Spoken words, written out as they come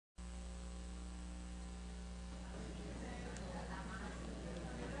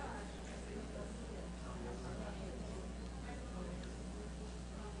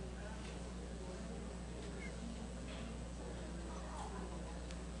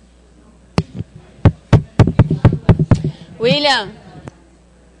William.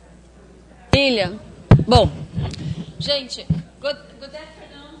 Bom, gente, good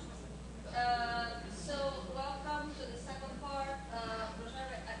afternoon. So welcome to the second part. I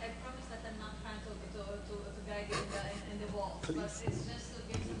promise that I'm not trying to guide you in the wall, but it's just to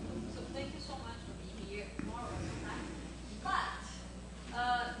give some. So thank you so much for being here. More of the time. But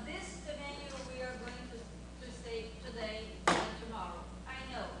this is the venue we are going to stay today and tomorrow. I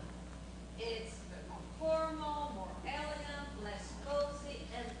know it's more formal, more elegant, less cozy,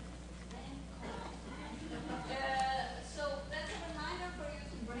 and then calm. So that's a reminder for you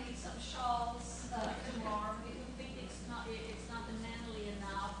to bring some shawls tomorrow if you think it's not manly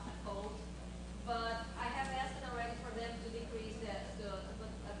enough, cold. But I have asked already for them to decrease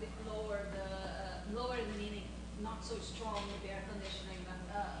a bit lower the meaning, not so strong with the air conditioning, but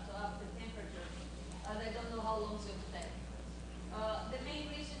to up the temperature. I don't know how long it will take. The main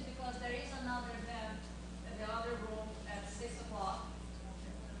reason is because there is another event in the other room at 6 o'clock,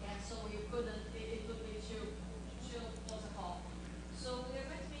 and so it would be too close a call. So we're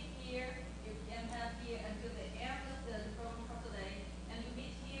going to meet here. You can have here until the end of the program for today, and you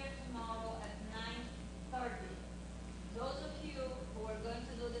meet here tomorrow at 9:30. Those of you who are going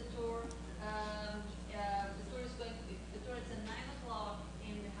to do the tour, the tour is at 9 o'clock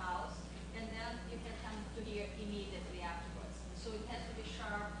in the house, and then you can come to here immediately afterwards. So it has to be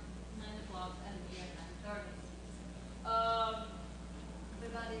sharp 9 o'clock and be at 9:30.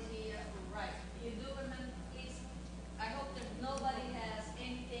 Everybody's here, right? You do remember, please. I hope that nobody has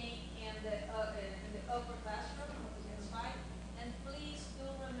anything in the upper classroom. That's fine. And please do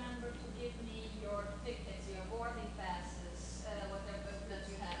remember to give me your tickets, your boarding passes, whatever that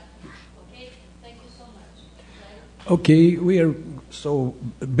you have. Okay? Thank you so much. Okay, we are so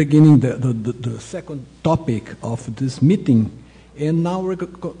beginning the second topic of this meeting, and now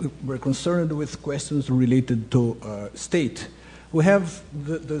we're concerned with questions related to state. We have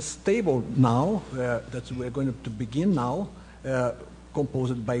this table now that we're going to begin now,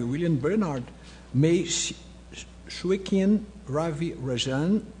 composed by William Bernard, May Shuikin, Ravi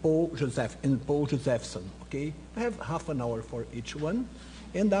Rajan, Paul Josephson. Okay, we have half an hour for each one,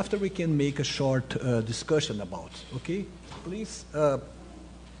 and after we can make a short discussion about. Okay, please,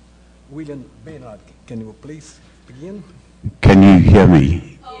 William Bernard, can you please begin? Can you hear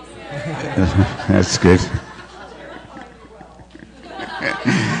me? That's good.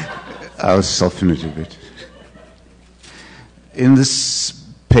 I'll soften it a bit. In this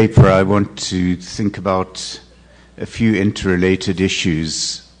paper, I want to think about a few interrelated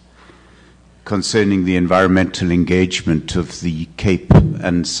issues concerning the environmental engagement of the Cape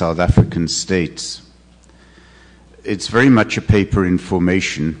and South African states. It's very much a paper in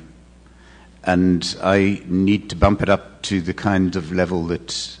formation, and I need to bump it up to the kind of level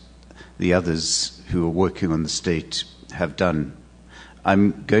that the others who are working on the state have done.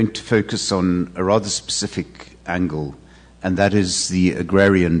 I'm going to focus on a rather specific angle, and that is the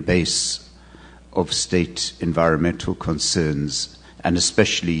agrarian base of state environmental concerns, and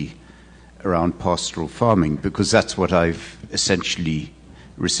especially around pastoral farming, because that's what I've essentially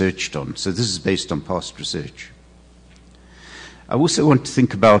researched on. So this is based on past research. I also want to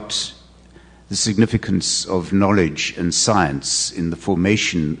think about the significance of knowledge and science in the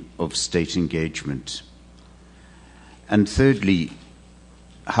formation of state engagement. And thirdly,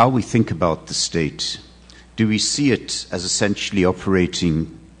 how we think about the state. Do we see it as essentially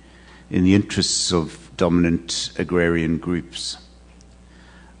operating in the interests of dominant agrarian groups?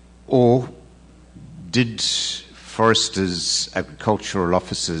 Or did foresters, agricultural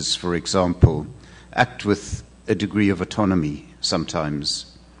officers, for example, act with a degree of autonomy sometimes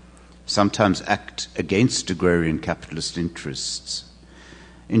act against agrarian capitalist interests?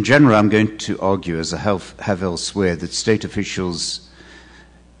 In general, I'm going to argue, as I have elsewhere, that state officials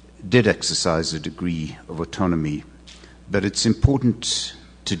did exercise a degree of autonomy, but it's important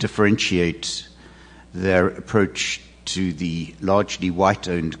to differentiate their approach to the largely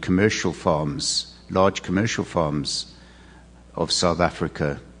white-owned commercial farms, large commercial farms of South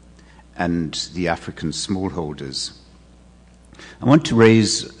Africa and the African smallholders. I want to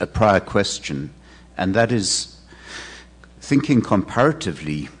raise a prior question, and that is, thinking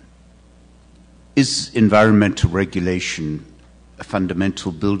comparatively, is environmental regulation a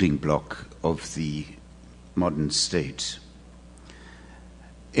fundamental building block of the modern state?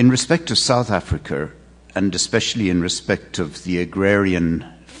 In respect of South Africa, and especially in respect of the agrarian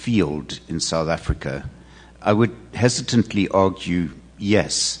field in South Africa, I would hesitantly argue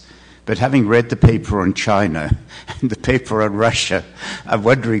yes. But having read the paper on China and the paper on Russia, I'm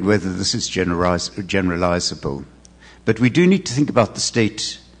wondering whether this is generalizable. But we do need to think about the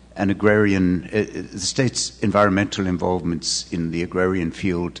state and agrarian, the state's environmental involvements in the agrarian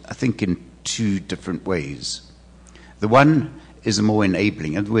field, I think, in two different ways. The one is a more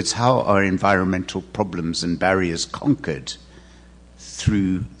enabling, in other words, how are environmental problems and barriers conquered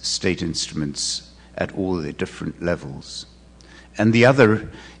through state instruments at all their different levels. And the other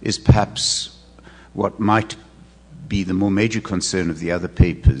is perhaps what might be the more major concern of the other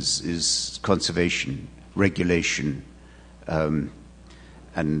papers, is conservation, regulation,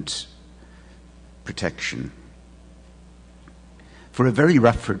 and protection. For a very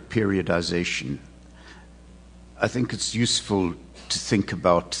rough periodization, I think it's useful to think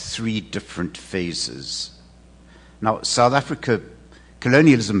about three different phases. Now, South Africa,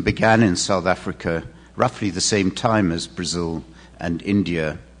 colonialism began in South Africa roughly the same time as Brazil and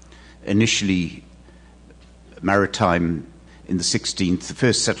India, initially maritime in the 16th. The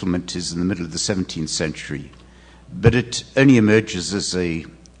first settlement is in the middle of the 17th century, but it only emerges as a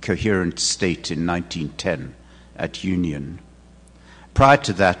coherent state in 1910 at Union. Prior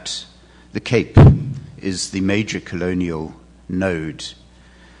to that, the Cape is the major colonial node.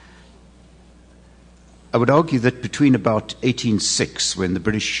 I would argue that between about 1806, when the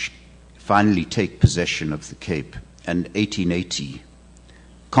British finally take possession of the Cape, and 1880,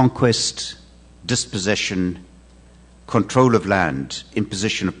 conquest, dispossession, control of land,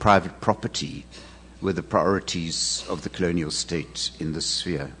 imposition of private property were the priorities of the colonial state in this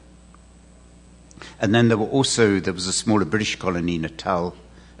sphere. And then there was a smaller British colony, Natal,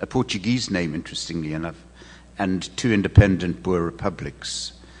 a Portuguese name, interestingly enough, and two independent Boer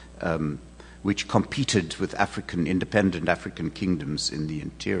republics, which competed with independent African kingdoms in the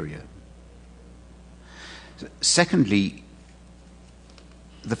interior. Secondly,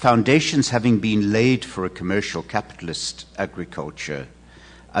 the foundations having been laid for a commercial capitalist agriculture,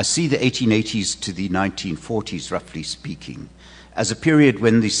 I see the 1880s to the 1940s, roughly speaking, as a period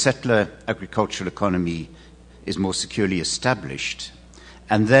when the settler agricultural economy is more securely established,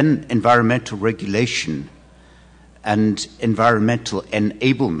 and then environmental regulation and environmental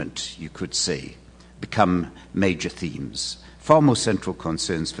enablement, you could say, become major themes, far more central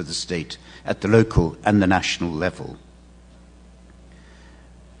concerns for the state at the local and the national level.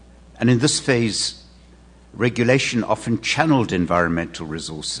 And in this phase, regulation often channeled environmental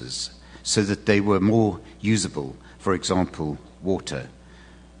resources so that they were more usable, for example, water.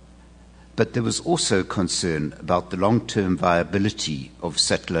 But there was also concern about the long-term viability of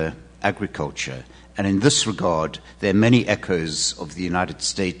settler agriculture. And in this regard, there are many echoes of the United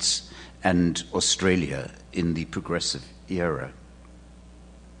States and Australia in the progressive era.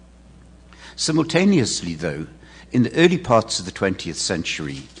 Simultaneously, though, in the early parts of the 20th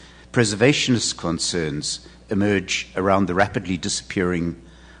century, preservationist concerns emerge around the rapidly disappearing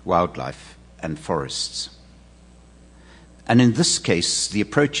wildlife and forests. And in this case, the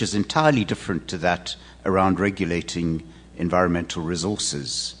approach is entirely different to that around regulating environmental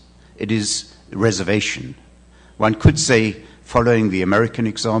resources. It is reservation. One could say, following the American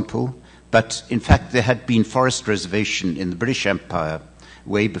example, but in fact there had been forest reservation in the British Empire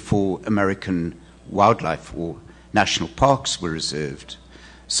way before American wildlife or national parks were reserved.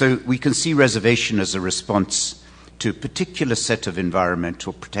 So we can see reservation as a response to a particular set of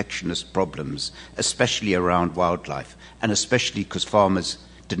environmental protectionist problems, especially around wildlife, and especially because farmers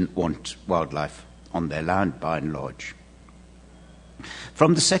didn't want wildlife on their land by and large.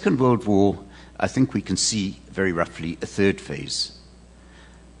 From the Second World War, I think we can see very roughly a third phase.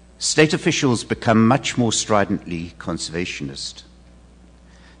 State officials become much more stridently conservationist.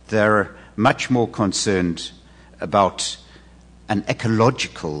 They're much more concerned about an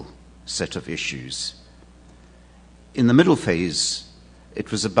ecological set of issues. In the middle phase, it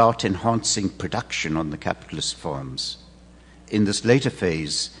was about enhancing production on the capitalist farms. In this later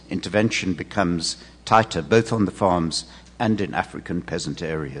phase, intervention becomes tighter, both on the farms and in African peasant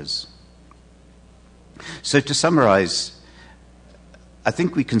areas. So to summarize, I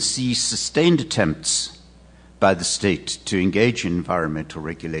think we can see sustained attempts by the state to engage in environmental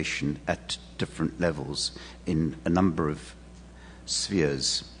regulation at different levels in a number of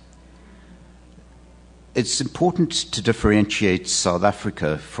spheres. It's important to differentiate South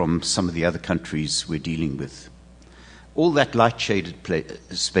Africa from some of the other countries we're dealing with. All that light-shaded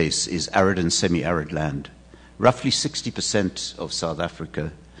space is arid and semi-arid land. Roughly 60% of South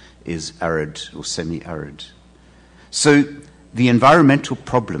Africa is arid or semi-arid. So the environmental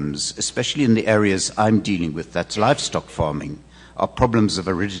problems, especially in the areas I'm dealing with, that's livestock farming, are problems of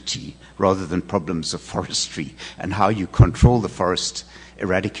aridity rather than problems of forestry and how you control the forest,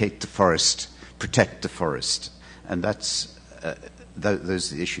 eradicate the forest, protect the forest. And those are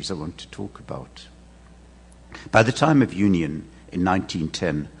the issues I want to talk about. By the time of Union in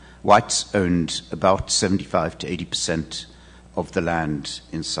 1910, whites owned about 75 to 80% of the land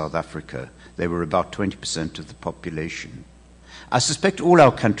in South Africa. They were about 20% of the population. I suspect all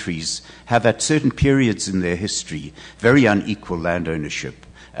our countries have at certain periods in their history very unequal land ownership,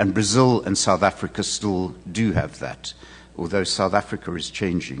 and Brazil and South Africa still do have that, although South Africa is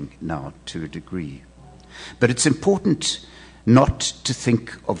changing now to a degree. But it's important not to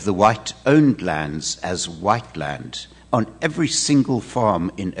think of the white-owned lands as white land. On every single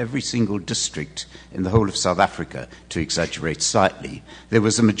farm in every single district in the whole of South Africa, to exaggerate slightly, there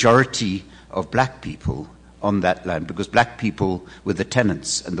was a majority of black people on that land, because black people were the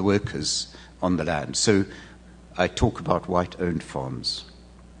tenants and the workers on the land. So I talk about white-owned farms.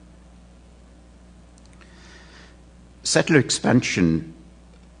 Settler expansion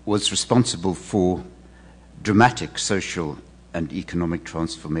was responsible for dramatic social and economic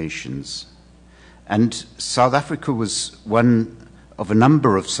transformations. And South Africa was one of a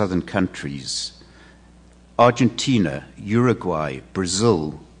number of southern countries, Argentina, Uruguay,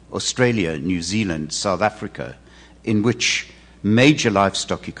 Brazil, Australia, New Zealand, South Africa, in which major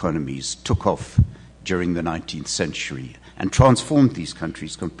livestock economies took off during the 19th century and transformed these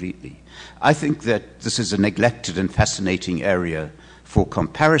countries completely. I think that this is a neglected and fascinating area for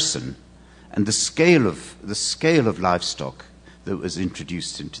comparison, and the scale of livestock that was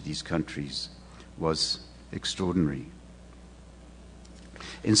introduced into these countries was extraordinary.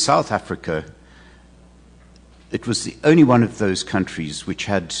 In South Africa, it was the only one of those countries which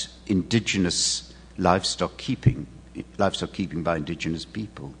had indigenous livestock keeping by indigenous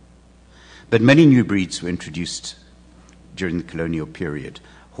people. But many new breeds were introduced during the colonial period.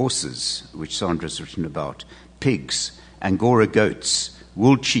 Horses, which Sandra's written about, pigs, Angora goats,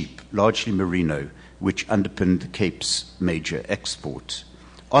 wool sheep, largely merino, which underpinned the Cape's major export.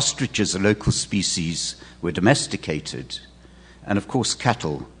 Ostriches, a local species, were domesticated, and of course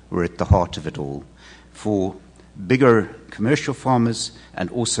cattle were at the heart of it all, for bigger commercial farmers and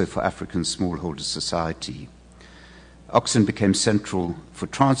also for African smallholder society. Oxen became central for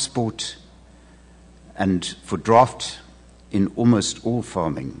transport and for draft in almost all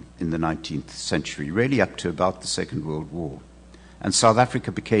farming in the 19th century, really up to about the Second World War. And South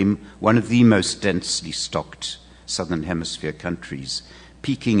Africa became one of the most densely stocked Southern Hemisphere countries,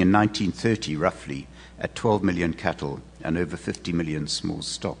 peaking in 1930 roughly at 12 million cattle and over 50 million small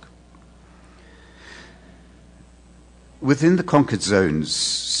stock. Within the conquered zones,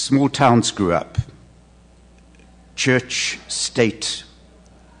 small towns grew up. Church, state,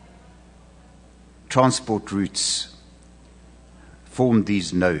 transport routes formed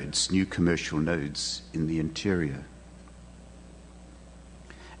these nodes, new commercial nodes in the interior.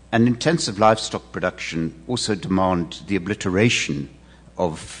 And intensive livestock production also demanded the obliteration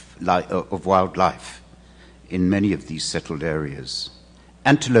of wildlife in many of these settled areas.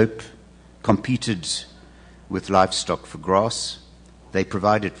 Antelope competed with livestock for grass. They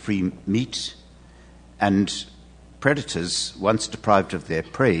provided free meat, and predators, once deprived of their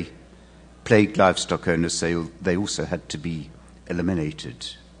prey, plagued livestock owners. They also had to be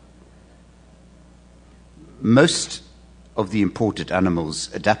eliminated. Most of the imported animals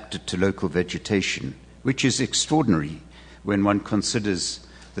adapted to local vegetation, which is extraordinary when one considers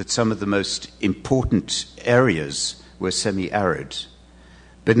that some of the most important areas were semi-arid.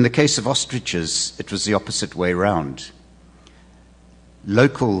 But in the case of ostriches, it was the opposite way around.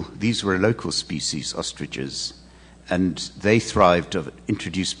 These were local species, ostriches, and they thrived on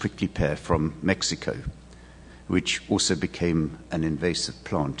introduced prickly pear from Mexico, which also became an invasive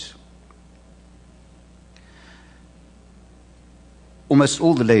plant. Almost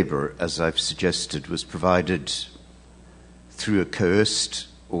all the labor, as I've suggested, was provided through a coerced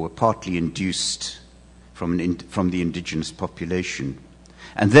or partly induced from the indigenous population.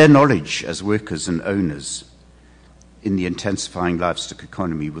 And their knowledge as workers and owners in the intensifying livestock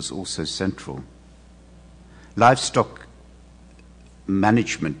economy was also central. Livestock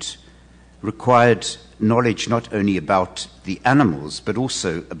management required knowledge not only about the animals, but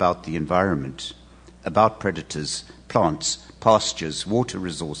also about the environment, about predators, plants, pastures, water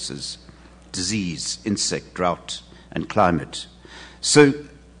resources, disease, insect, drought, and climate. So,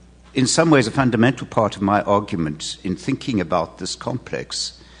 in some ways, a fundamental part of my argument in thinking about this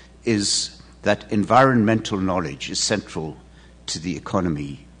complex is that environmental knowledge is central to the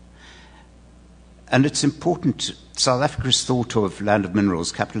economy. And it's important. South Africa is thought of land of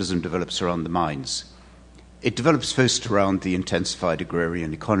minerals. Capitalism develops around the mines. It develops first around the intensified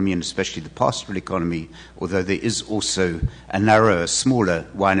agrarian economy, and especially the pastoral economy, although there is also a narrower, smaller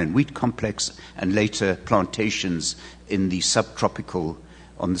wine and wheat complex, and later plantations on the subtropical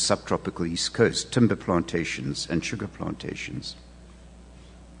East Coast, timber plantations and sugar plantations.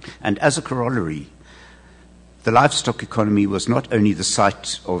 And as a corollary, the livestock economy was not only the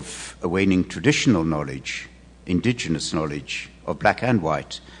site of a waning traditional knowledge, indigenous knowledge of black and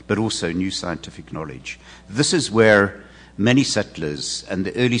white, but also new scientific knowledge. This is where many settlers and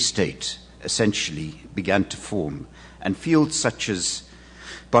the early state essentially began to form, and fields such as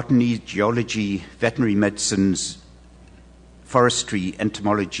botany, geology, veterinary medicines, forestry,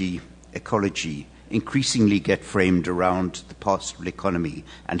 entomology, ecology increasingly get framed around the pastoral economy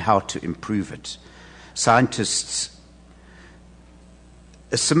and how to improve it. Scientists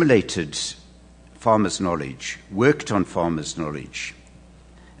assimilated farmers' knowledge, worked on farmers' knowledge,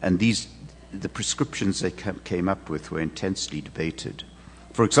 and the prescriptions they came up with were intensely debated.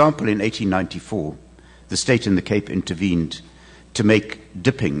 For example, in 1894, the state in the Cape intervened to make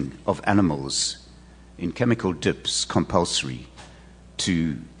dipping of animals in chemical dips compulsory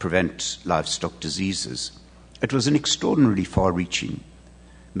to prevent livestock diseases. It was an extraordinarily far-reaching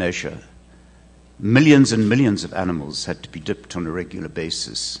measure. Millions and millions of animals had to be dipped on a regular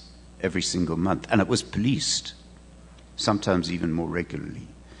basis every single month, and it was policed, sometimes even more regularly.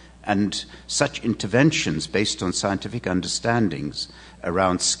 And such interventions based on scientific understandings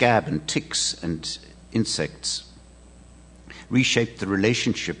around scab and ticks and insects reshaped the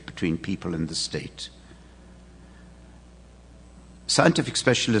relationship between people and the state. Scientific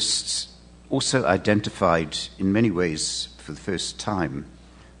specialists also identified, in many ways for the first time,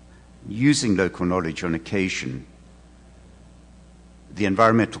 using local knowledge on occasion, the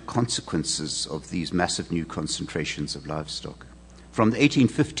environmental consequences of these massive new concentrations of livestock. From the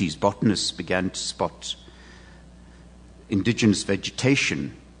 1850s, botanists began to spot indigenous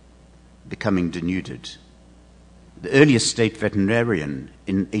vegetation becoming denuded. The earliest state veterinarian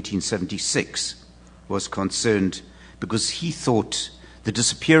in 1876 was concerned because he thought the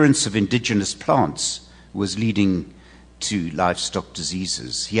disappearance of indigenous plants was leading to livestock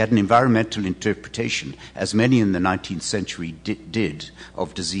diseases. He had an environmental interpretation, as many in the 19th century did,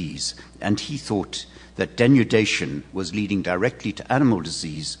 of disease, and he thought that denudation was leading directly to animal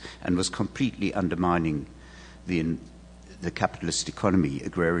disease and was completely undermining the capitalist economy,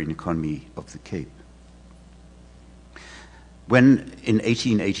 agrarian economy of the Cape. When, in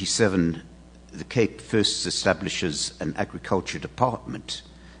 1887, the Cape first establishes an agriculture department,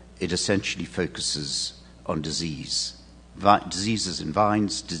 it essentially focuses on disease. Diseases in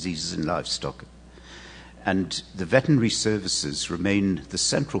vines, diseases in livestock. And the veterinary services remain the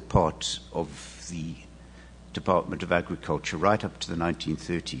central part of the Department of Agriculture right up to the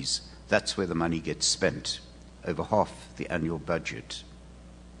 1930s. That's where the money gets spent, over half the annual budget.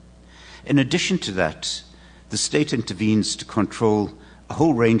 In addition to that, the state intervenes to control a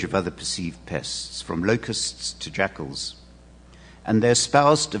whole range of other perceived pests, from locusts to jackals. And they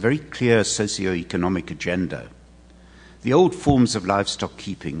espoused a very clear socio-economic agenda. The old forms of livestock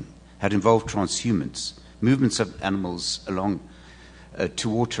keeping had involved transhumance, movements of animals along to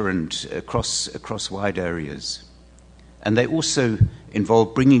water and across wide areas. And they also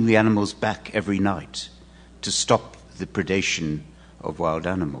involved bringing the animals back every night to stop the predation of wild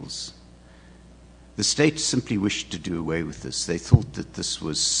animals. The state simply wished to do away with this. They thought that this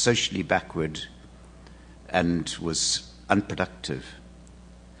was socially backward and was unproductive.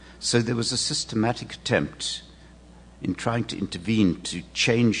 So there was a systematic attempt in trying to intervene to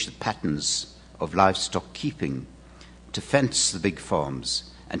change the patterns of livestock keeping, to fence the big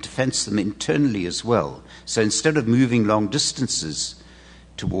farms and to fence them internally as well. So instead of moving long distances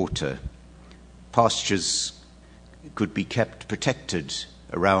to water, pastures could be kept protected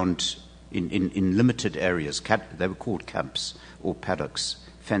around in limited areas. They were called camps or paddocks,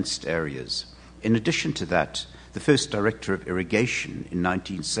 fenced areas. In addition to that, the first director of irrigation in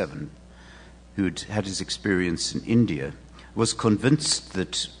 1907, who'd had his experience in India, was convinced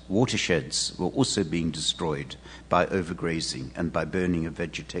that watersheds were also being destroyed by overgrazing and by burning of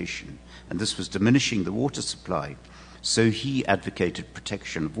vegetation, and this was diminishing the water supply. So he advocated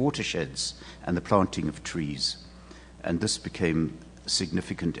protection of watersheds and the planting of trees, and this became a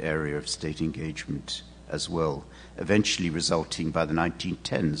significant area of state engagement as well, eventually resulting by the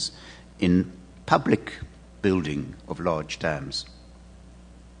 1910s in public building of large dams.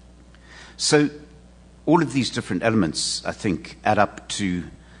 So all of these different elements, I think, add up to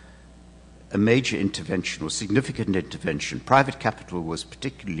a major intervention or significant intervention. Private capital was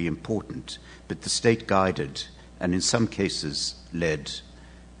particularly important, but the state guided and in some cases led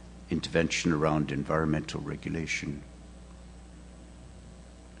intervention around environmental regulation.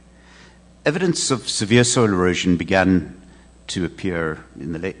 Evidence of severe soil erosion began to appear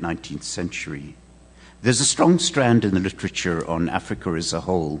in the late 19th century. There's a strong strand in the literature on Africa as a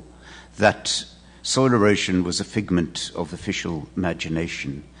whole that soil erosion was a figment of official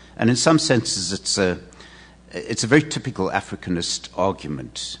imagination. And in some senses, it's a very typical Africanist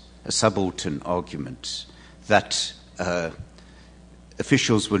argument, a subaltern argument, that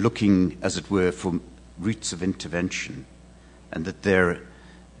officials were looking, as it were, for routes of intervention, and that the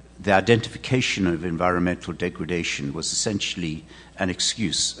identification of environmental degradation was essentially an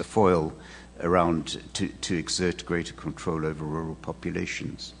excuse, a foil around to exert greater control over rural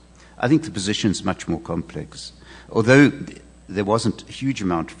populations. I think the position is much more complex. Although there wasn't a huge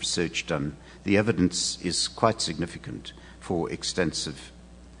amount of research done, the evidence is quite significant for extensive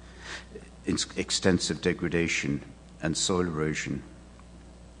degradation and soil erosion.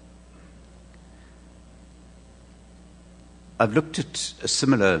 I've looked at a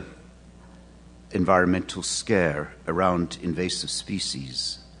similar environmental scare around invasive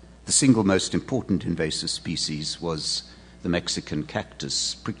species. The single most important invasive species was the Mexican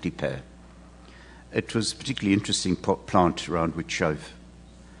cactus, prickly pear. It was a particularly interesting plant around which I've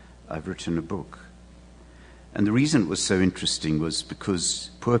written a book. And the reason it was so interesting was because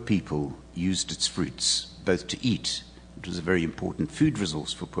poor people used its fruits, both to eat, it was a very important food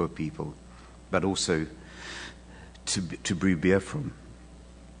resource for poor people, but also to brew beer from.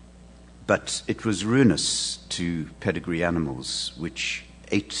 But it was ruinous to pedigree animals, which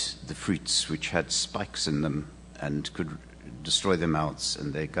ate the fruits which had spikes in them and could destroy their mouths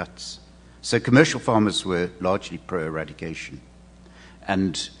and their guts. So commercial farmers were largely pro-eradication.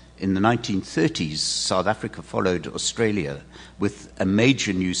 And in the 1930s, South Africa followed Australia with a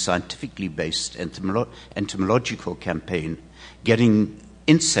major new scientifically based entomological campaign, getting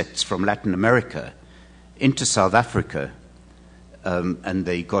insects from Latin America into South Africa, and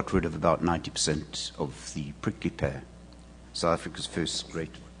they got rid of about 90% of the prickly pear. South Africa's first great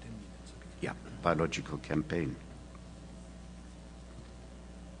biological campaign.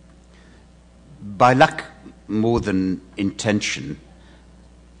 By luck more than intention,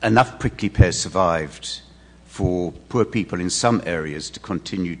 enough prickly pear survived for poor people in some areas to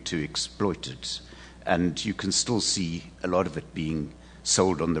continue to exploit it. And you can still see a lot of it being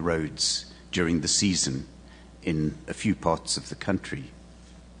sold on the roads during the season in a few parts of the country.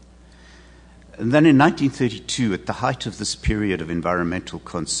 And then in 1932, at the height of this period of environmental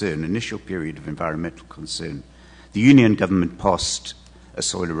concern, initial period of environmental concern, the Union government passed a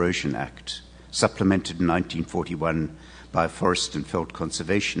Soil Erosion Act, supplemented in 1941 by a Forest and Feld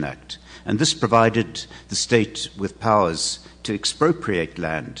Conservation Act. And this provided the state with powers to expropriate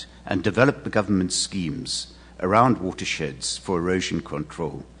land and develop the government schemes around watersheds for erosion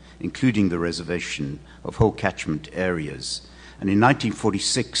control, including the reservation of whole catchment areas. And in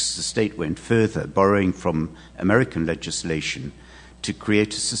 1946, the state went further, borrowing from American legislation to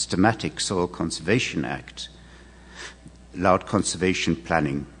create a systematic Soil Conservation Act, allowed conservation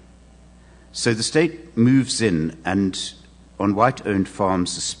planning. So the state moves in, and on white-owned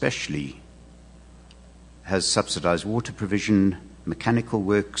farms especially, has subsidized water provision, mechanical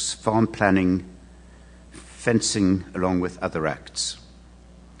works, farm planning, fencing, along with other acts.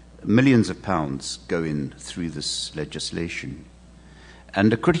 Millions of pounds go in through this legislation.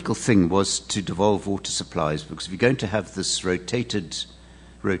 And a critical thing was to devolve water supplies, because if you're going to have this rotated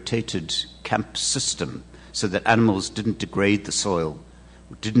camp system so that animals didn't degrade the soil,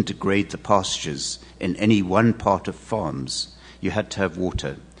 didn't degrade the pastures in any one part of farms, you had to have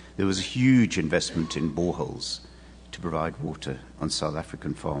water. There was a huge investment in boreholes to provide water on South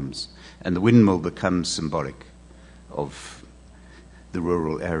African farms. And the windmill becomes symbolic of the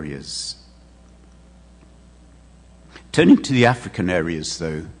rural areas. Turning to the African areas,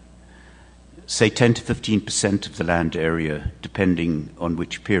 though, say 10 to 15% of the land area, depending on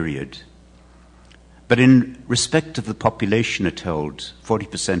which period. But in respect of the population it held,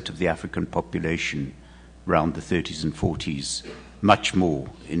 40% of the African population around the 30s and 40s, much more.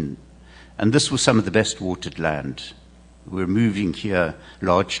 And this was some of the best watered land. We're moving here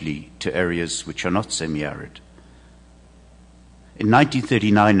largely to areas which are not semi-arid. In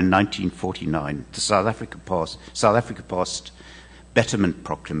 1939 and 1949, South Africa passed betterment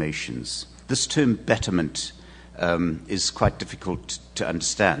proclamations. This term betterment is quite difficult to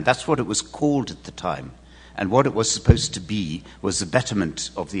understand. That's what it was called at the time. And what it was supposed to be was the betterment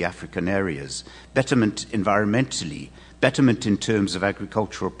of the African areas, betterment environmentally, betterment in terms of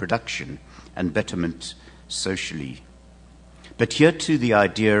agricultural production, and betterment socially. But here too the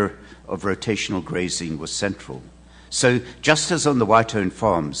idea of rotational grazing was central. So just as on the white-owned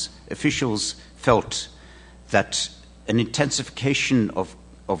farms, officials felt that an intensification of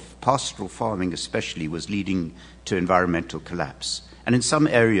pastoral farming especially was leading to environmental collapse. And in some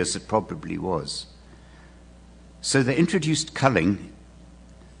areas it probably was. So they introduced culling,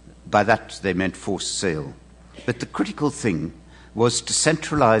 by that they meant forced sale. But the critical thing was to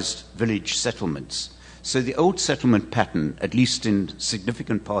centralize village settlements. So the old settlement pattern, at least in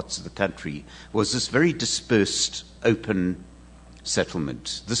significant parts of the country, was this very dispersed, open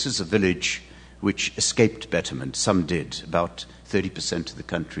settlement. This is a village which escaped betterment. Some did. About 30% of the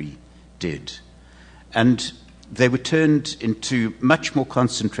country did. And they were turned into much more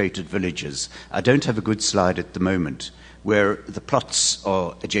concentrated villages. I don't have a good slide at the moment, where the plots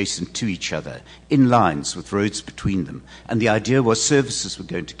are adjacent to each other, in lines with roads between them. And the idea was services were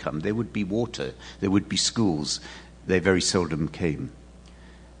going to come. There would be water, there would be schools. They very seldom came.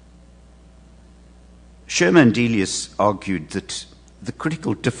 Sherman and Delius argued that the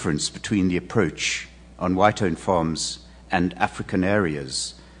critical difference between the approach on white-owned farms and African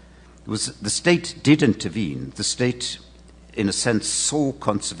areas was that the state did intervene. The state, in a sense, saw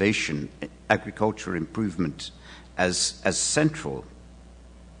conservation, agricultural improvement as central.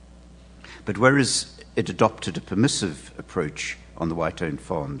 But whereas it adopted a permissive approach on the white-owned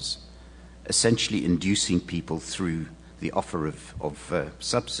farms, essentially inducing people through the offer of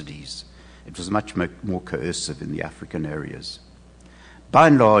subsidies, it was much more coercive in the African areas. By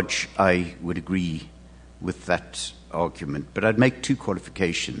and large, I would agree with that argument, but I'd make two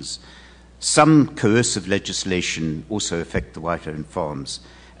qualifications. Some coercive legislation also affect the white-owned farms.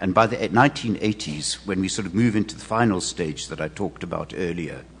 And by the 1980s, when we sort of move into the final stage that I talked about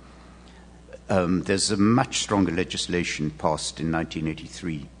earlier, there's a much stronger legislation passed in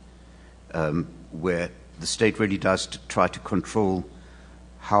 1983 where the state really does try to control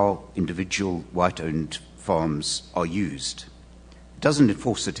how individual white-owned farms are used. It doesn't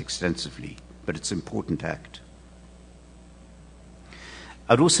enforce it extensively, but it's an important act.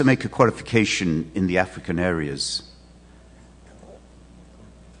 I'd also make a qualification in the African areas.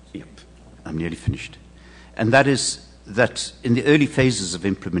 Yep, I'm nearly finished. And that is that in the early phases of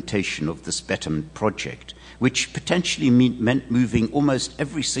implementation of this betterment project, which potentially meant moving almost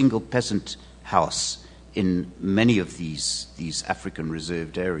every single peasant house in many of these African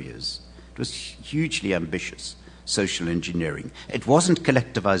reserved areas, it was hugely ambitious social engineering. It wasn't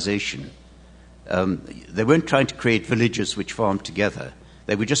collectivization. They weren't trying to create villages which farmed together.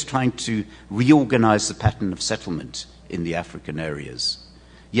 They were just trying to reorganize the pattern of settlement in the African areas.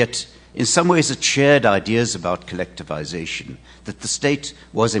 Yet, in some ways, it shared ideas about collectivization, that the state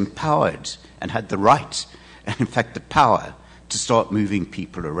was empowered and had the right, and in fact the power, to start moving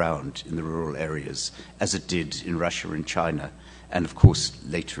people around in the rural areas, as it did in Russia and China, and of course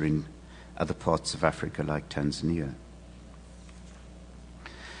later in other parts of Africa like Tanzania.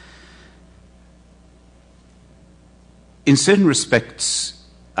 In certain respects,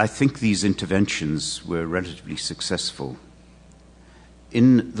 I think these interventions were relatively successful.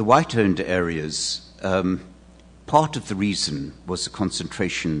 In the white-owned areas, part of the reason was the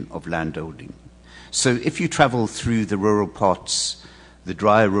concentration of landholding. So if you travel through the rural parts, the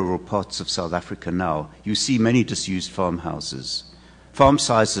drier rural parts of South Africa now, you see many disused farmhouses. Farm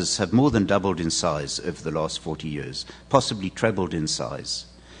sizes have more than doubled in size over the last 40 years, possibly trebled in size.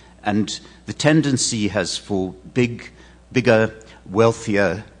 And the tendency has for bigger,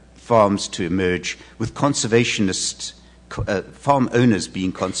 wealthier farms to emerge, with conservationist farm owners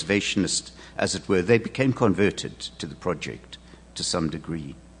being conservationist, as it were. They became converted to the project to some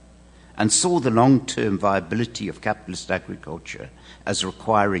degree and saw the long-term viability of capitalist agriculture as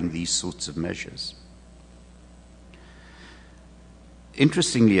requiring these sorts of measures.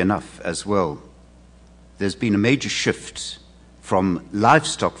 Interestingly enough, as well, there's been a major shift from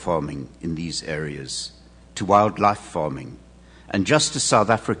livestock farming in these areas to wildlife farming. And just as South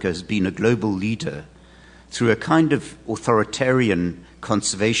Africa has been a global leader through a kind of authoritarian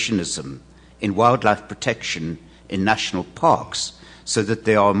conservationism in wildlife protection in national parks, so that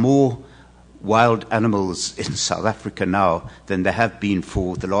there are more wild animals in South Africa now than there have been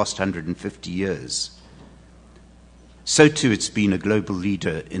for the last 150 years. So too it's been a global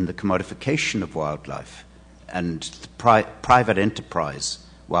leader in the commodification of wildlife and the private enterprise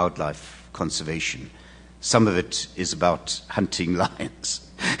wildlife conservation. Some of it is about hunting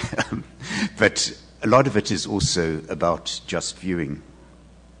lions, but a lot of it is also about just viewing.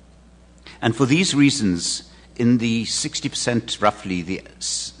 And for these reasons, in the 60% roughly,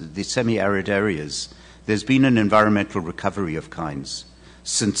 the semi-arid areas, there's been an environmental recovery of kinds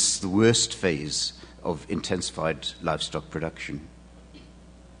since the worst phase of intensified livestock production.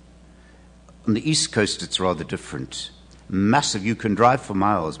 On the East Coast, it's rather different. Massive, you can drive for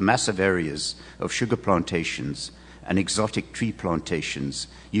miles, massive areas of sugar plantations and exotic tree plantations,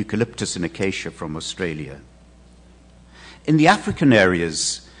 eucalyptus and acacia from Australia. In the African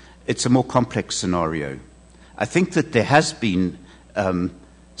areas, it's a more complex scenario. I think that there has been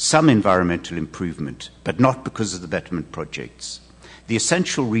some environmental improvement, but not because of the betterment projects. The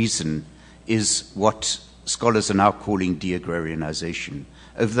essential reason is what scholars are now calling de-agrarianization.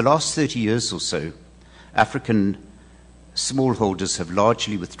 Over the last 30 years or so, African smallholders have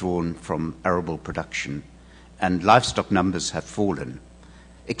largely withdrawn from arable production, and livestock numbers have fallen.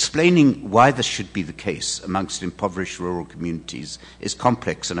 Explaining why this should be the case amongst impoverished rural communities is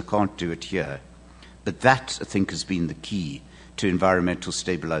complex, and I can't do it here. But that, I think, has been the key to environmental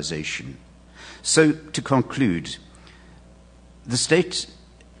stabilization. So, to conclude, the state,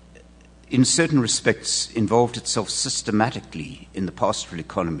 in certain respects, involved itself systematically in the pastoral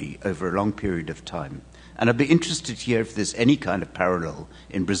economy over a long period of time. And I'd be interested to hear if there's any kind of parallel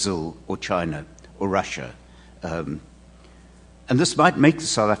in Brazil or China or Russia. And this might make the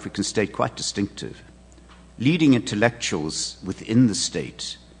South African state quite distinctive. Leading intellectuals within the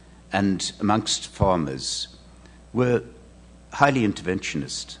state and amongst farmers were highly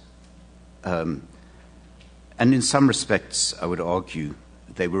interventionist. And in some respects, I would argue,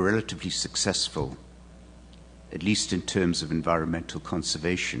 they were relatively successful, at least in terms of environmental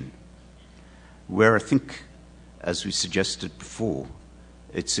conservation, where I think, as we suggested before,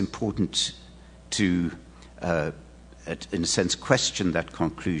 it's important to, in a sense, question that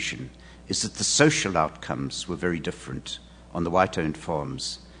conclusion, is that the social outcomes were very different on the white-owned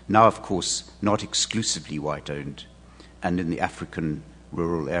farms, now, of course, not exclusively white-owned, and in the African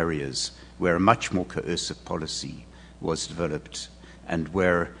rural areas, where a much more coercive policy was developed, and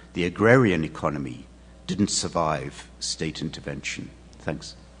where the agrarian economy didn't survive state intervention.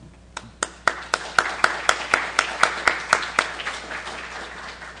 Thanks.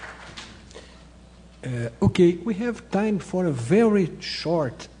 Okay, we have time for a very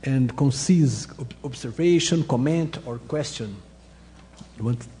short and concise observation, comment, or question. You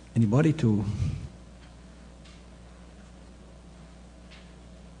want anybody to?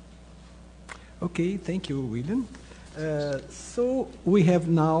 Okay, thank you, William. So we have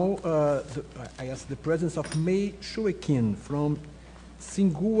now, I ask the presence of Mei Shuekin from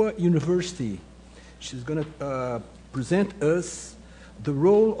Tsinghua University. She's going to present us the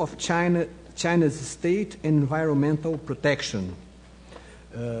role of China's state in environmental protection.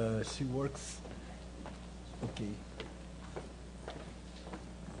 She works. Okay.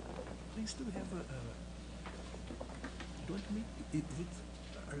 Please, do we have a? Don't me? Is it?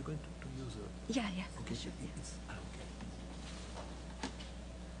 Are you going to use a? Yeah. Okay. Sure. It's, okay.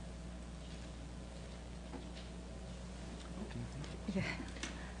 Okay. Thank you.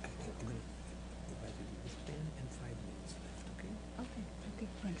 Yeah. I'm going to invite you to 10 and 5 minutes left. Okay. Okay.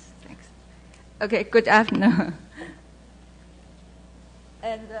 Thanks. Okay. Good afternoon.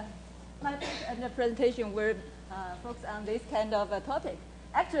 And my talk and the presentation will focus on this kind of a topic.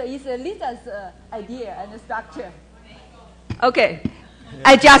 Actually, it's Lisa's idea and structure. Okay.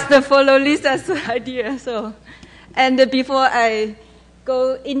 I just follow Lisa's idea. So, and before I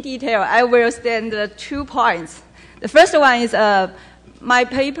go in detail, I will stand 2 points. The first one is my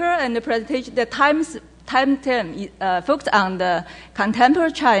paper and the presentation. The time focused on the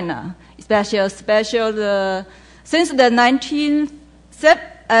contemporary China, especially since the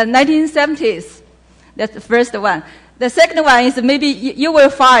 1970s. That's the first one. The second one is maybe you will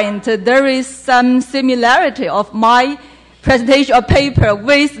find there is some similarity of my presentation or paper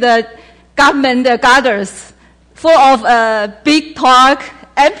with the government gathers, full of big talk,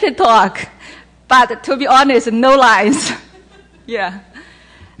 empty talk, but to be honest, no lines. Yeah.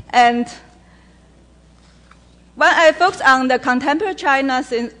 And when I focus on the contemporary China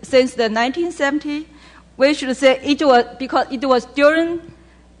since the 1970s, we should say it was because it was during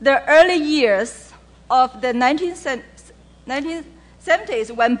the early years of the 1970s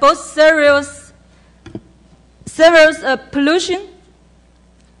when both serious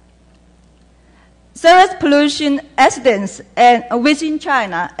pollution accidents and within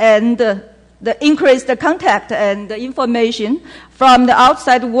China and the increased contact and the information from the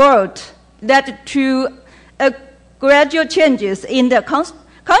outside world led to gradual changes in the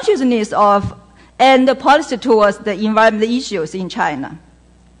consciousness of and the policy towards the environmental issues in China.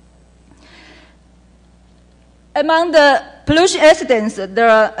 Among the pollution accidents, there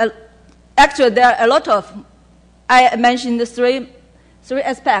are a lot of. I mentioned three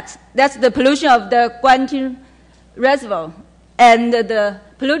aspects. That's the pollution of the Guantin Reservoir and the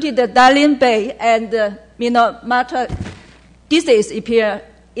polluted Dalian Bay and the Minamata disease appear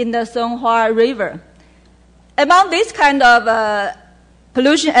in the Songhua River. Among these kind of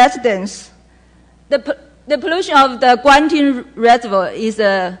pollution accidents, the pollution of the Guantin Reservoir is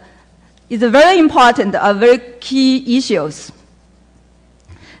a very important, a very key issues.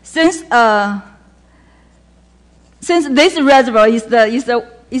 Since this reservoir is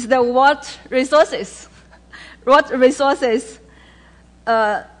is the water resources. Water resources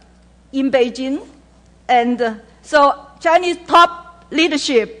in Beijing. And so Chinese top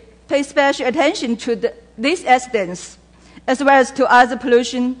leadership pays special attention to these accidents, as well as to other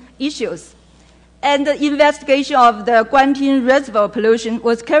pollution issues. And the investigation of the Guantin Reservoir pollution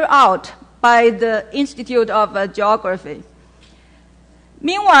was carried out by the Institute of Geography.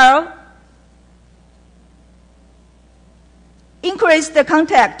 Meanwhile, increased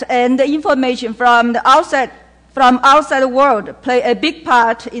contact and information from the outside world play a big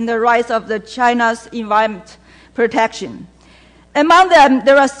part in the rise of China's environment protection. Among them,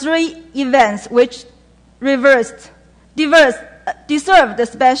 there are 3 events which deserve the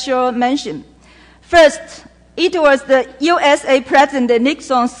special mention. First, it was the USA President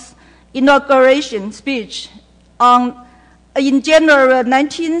Nixon's inauguration speech in January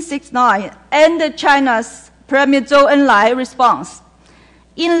 1969 and China's Premier Zhou Enlai response.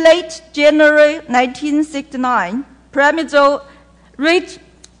 In late January 1969, Premier Zhou read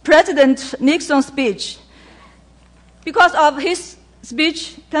President Nixon's speech. Because of his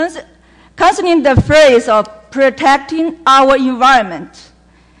speech concerning the phrase of protecting our environment,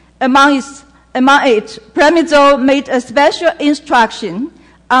 among it, Premier Zhou made a special instruction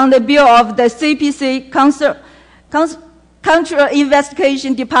on the bill of the CPC Country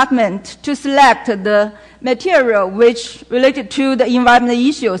Investigation Department to select the material which related to the environmental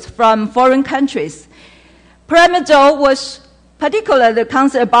issues from foreign countries. Premier Zhou was particularly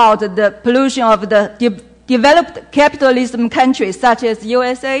concerned about the pollution of the developed capitalism countries such as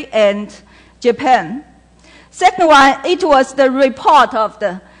USA and Japan. Second one, it was the report of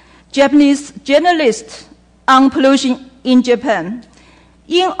the Japanese journalist on pollution in Japan.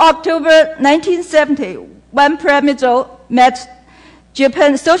 In October 1970, when Premier Zhou met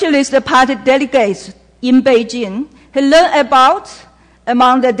Japan Socialist Party delegates in Beijing, he learned about,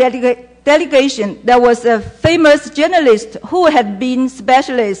 among the delegation, there was a famous journalist who had been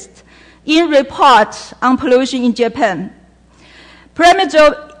specialist in reports on pollution in Japan. Premier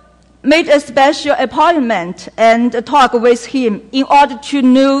Zhou made a special appointment and talk with him in order to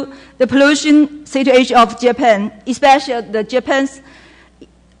know the pollution situation of Japan, especially the Japan's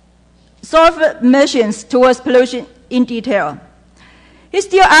soft measures towards pollution in detail. He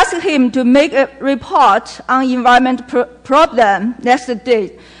still asked him to make a report on environment problem next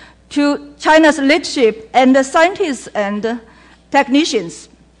day to China's leadership and the scientists and technicians.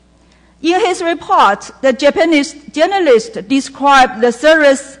 In his report, the Japanese journalist described the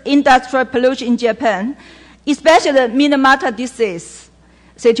serious industrial pollution in Japan, especially the Minamata disease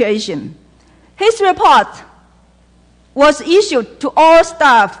situation. His report was issued to all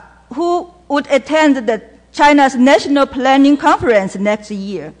staff who would attend China's National Planning Conference next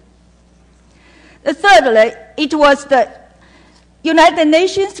year. Thirdly, it was the United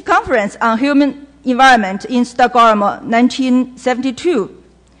Nations Conference on Human Environment in Stockholm, 1972.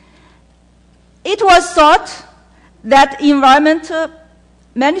 It was thought that environmental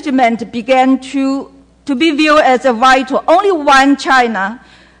management began to be viewed as a vital. Only one China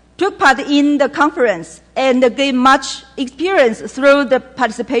took part in the conference and gained much experience through the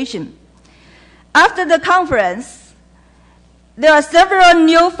participation. After the conference, there are several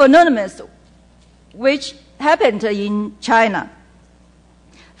new phenomena which happened in China.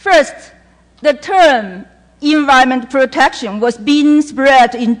 First, the term environment protection was being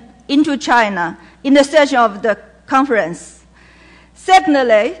spread into China in the session of the conference.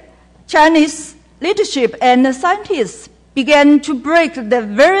 Secondly, Chinese leadership and scientists began to break the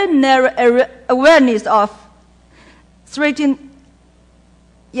very narrow awareness of threatening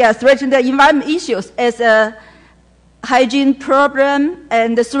the environment issues as a hygiene problem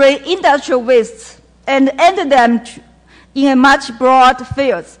and 3 industrial wastes and ended them in a much broad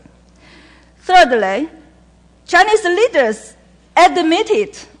fields. Thirdly, Chinese leaders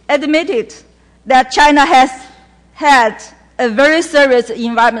admitted that China has had a very serious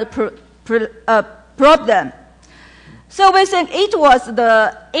environment problem. So we think it was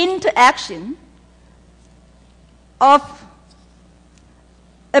the interaction of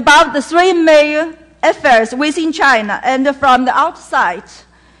about the 3 major affairs within China and from the outside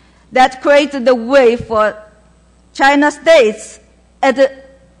that created the way for China states at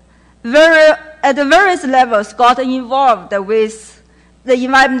various levels got involved with the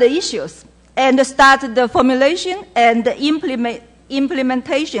environmental issues and started the formulation and the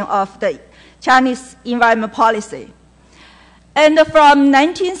implementation of the Chinese environment policy. And from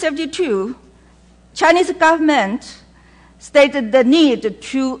 1972, Chinese government stated the need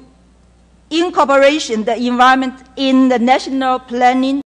to incorporate the environment in the national planning